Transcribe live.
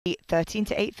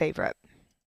13-8 favourite.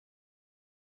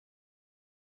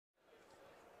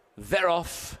 They're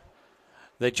off.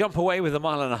 They jump away with 1.5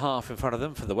 miles in front of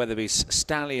them for the Weatherby's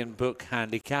Stallion Book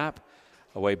handicap.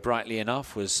 Away brightly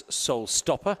enough was Soul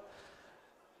Stopper.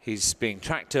 He's being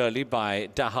tracked early by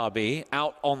Dhahabi.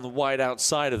 Out on the wide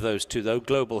outside of those two, though.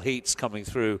 Global Heat's coming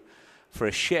through for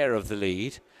a share of the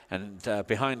lead. And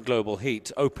behind Global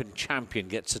Heat, Open Champion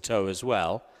gets a toe as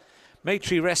well.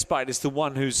 Palminteri Respite is the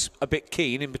one who's a bit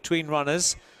keen in between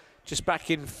runners. Just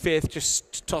back in 5th,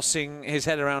 just tossing his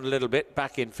head around a little bit,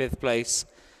 back in 5th place.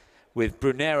 With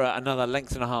Brunera another 1.5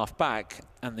 lengths back.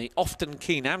 And the often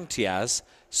keen Amtiaz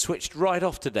switched right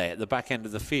off today at the back end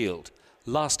of the field.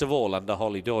 Last of all under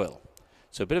Holly Doyle.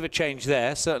 So a bit of a change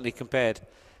there, certainly compared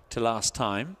to last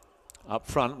time. Up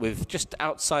front with just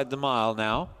outside the mile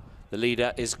now. The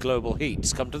leader is Global Heat.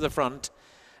 It's come to the front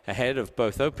ahead of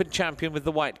both Open Champion with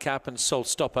the white cap and Soul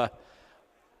Stopper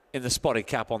in the spotted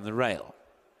cap on the rail.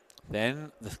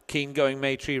 Then the keen going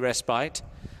Palminteri Respite,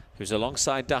 who's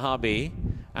alongside Dhahabi.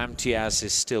 Amtiaz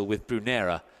is still with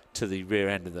Brunera to the rear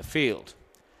end of the field.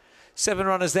 7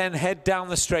 runners then head down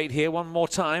the straight here one more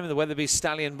time. The Weatherby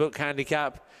Stallion Book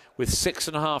handicap with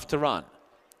 6.5 to run.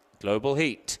 Global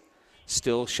Heat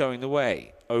still showing the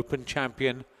way. Open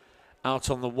Champion out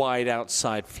on the wide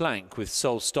outside flank with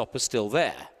Soul Stopper still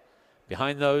there.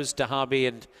 Behind those, Dhahabi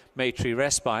and Palminteri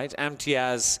Respite.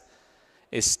 Amtiaz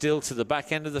is still to the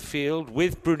back end of the field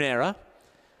with Brunera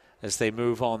as they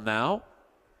move on now,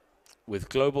 with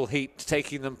Global Heat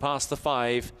taking them past the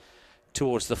 5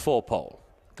 towards the 4 pole.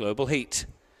 Global Heat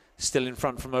still in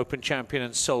front from Open Champion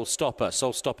and Soul Stopper.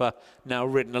 Soul Stopper now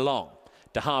ridden along.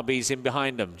 Dhahabi's in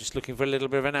behind them, just looking for a little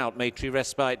bit of an out. Palminteri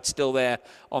Respite still there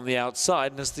on the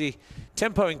outside. And as the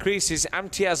tempo increases,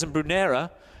 Amtiaz and Brunera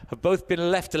have both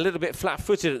been left a little bit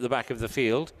flat-footed at the back of the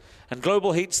field. And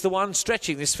Global Heat's the one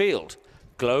stretching this field.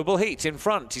 Global Heat in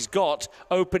front. He's got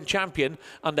Open Champion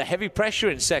under heavy pressure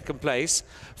in 2nd place,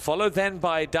 followed then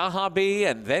by Dhahabi,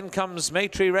 and then comes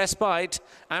Palminteri Respite.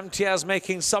 Amtiaz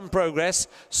making some progress.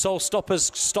 Soul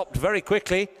Stopper's stopped very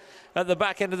quickly at the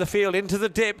back end of the field into the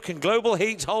dip. Can Global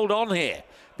Heat hold on here?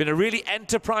 Been a really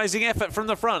enterprising effort from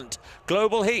the front.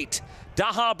 Global Heat.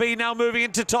 Dhahabi now moving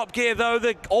into top gear, though,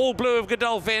 the all blue of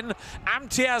Godolphin.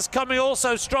 Amtiaz coming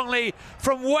also strongly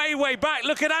from way, way back.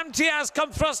 Look at Amtiaz come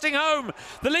thrusting home.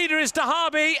 The leader is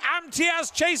Dhahabi.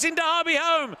 Amtiaz chasing Dhahabi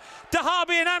home.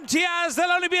 Dhahabi and Amtiaz,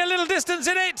 there'll only be a little distance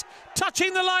in it.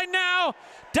 Touching the line now.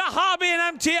 Dhahabi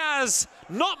and Amtiaz,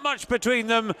 not much between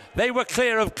them. They were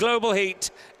clear of Global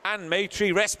Heat and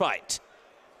Palminteri Respite.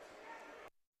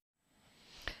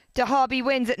 Dhahabi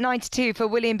wins at 9-2 for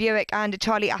William Buick and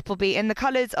Charlie Appleby in the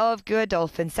colours of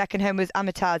Godolphin. Second home was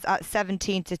Amtiaz at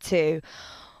 17-2.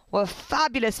 Well,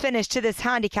 fabulous finish to this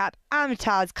handicap.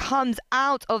 Amtiaz comes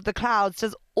out of the clouds,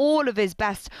 does all of his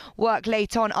best work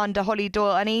late on under Holly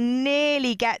Doyle, and he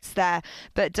nearly gets there.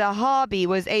 But Dhahabi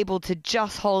was able to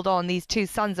just hold on. These two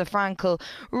sons of Frankel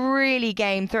really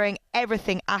game, throwing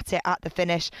everything at it at the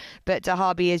finish. But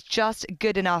Dhahabi is just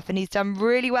good enough, and he's done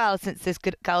really well since this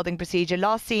gelding procedure.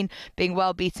 Last seen being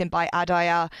well beaten by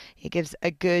Adaya. He gives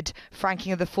a good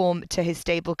franking of the form to his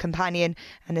stable companion,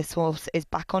 and this horse is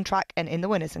back on track and in the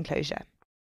winner's enclosure.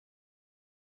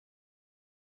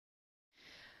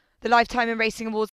 The Lifetime in Racing Awards